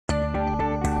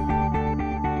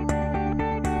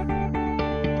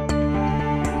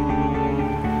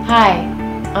Hi,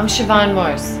 I'm Siobhan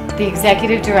Morse, the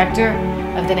Executive Director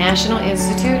of the National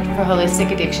Institute for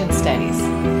Holistic Addiction Studies.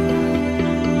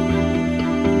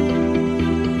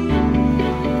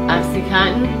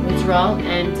 OxyContin Withdrawal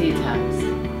and Detox.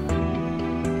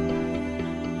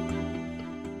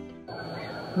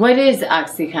 What is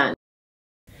OxyContin?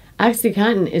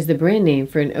 OxyContin is the brand name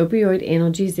for an opioid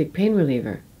analgesic pain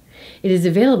reliever. It is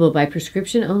available by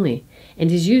prescription only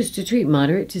and is used to treat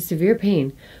moderate to severe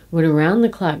pain when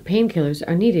around-the-clock painkillers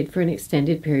are needed for an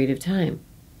extended period of time.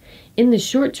 In the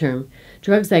short term,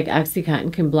 drugs like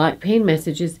OxyContin can block pain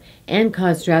messages and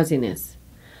cause drowsiness.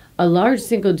 A large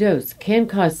single dose can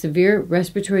cause severe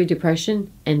respiratory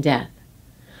depression and death.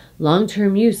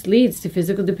 Long-term use leads to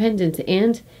physical dependence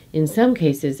and, in some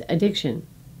cases, addiction.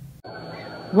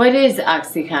 What is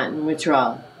OxyContin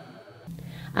withdrawal?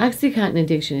 OxyContin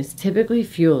addiction is typically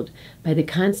fueled by the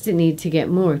constant need to get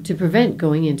more to prevent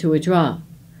going into withdrawal.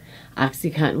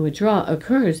 OxyContin withdrawal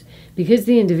occurs because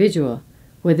the individual,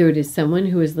 whether it is someone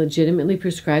who is legitimately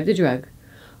prescribed the drug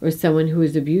or someone who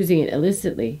is abusing it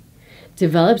illicitly,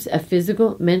 develops a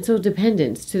physical, mental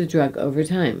dependence to the drug over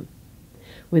time.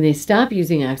 When they stop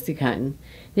using OxyContin,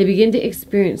 they begin to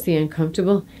experience the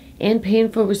uncomfortable and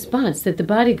painful response that the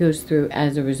body goes through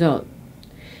as a result.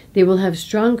 They will have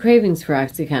strong cravings for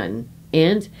OxyContin,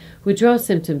 and withdrawal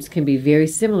symptoms can be very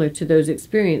similar to those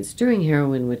experienced during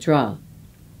heroin withdrawal.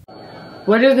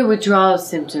 What are the withdrawal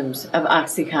symptoms of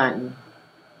OxyContin?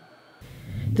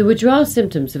 The withdrawal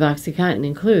symptoms of OxyContin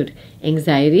include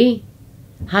anxiety,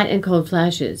 hot and cold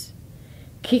flashes,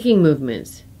 kicking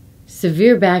movements,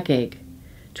 severe backache,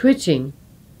 twitching,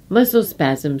 muscle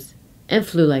spasms, and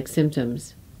flu-like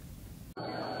symptoms.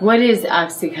 What is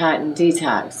OxyContin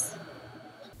Detox?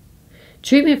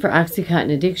 Treatment for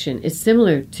OxyContin addiction is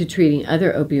similar to treating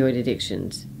other opioid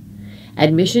addictions.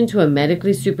 Admission to a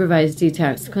medically supervised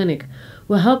detox clinic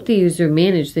will help the user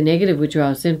manage the negative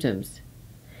withdrawal symptoms.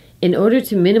 In order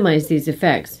to minimize these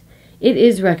effects, it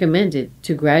is recommended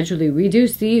to gradually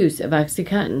reduce the use of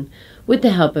OxyContin with the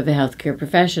help of a healthcare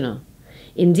professional.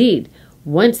 Indeed,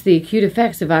 once the acute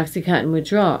effects of OxyContin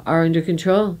withdrawal are under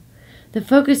control, the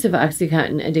focus of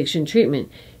OxyContin addiction treatment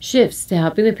shifts to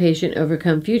helping the patient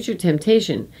overcome future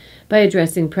temptation by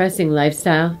addressing pressing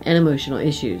lifestyle and emotional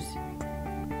issues.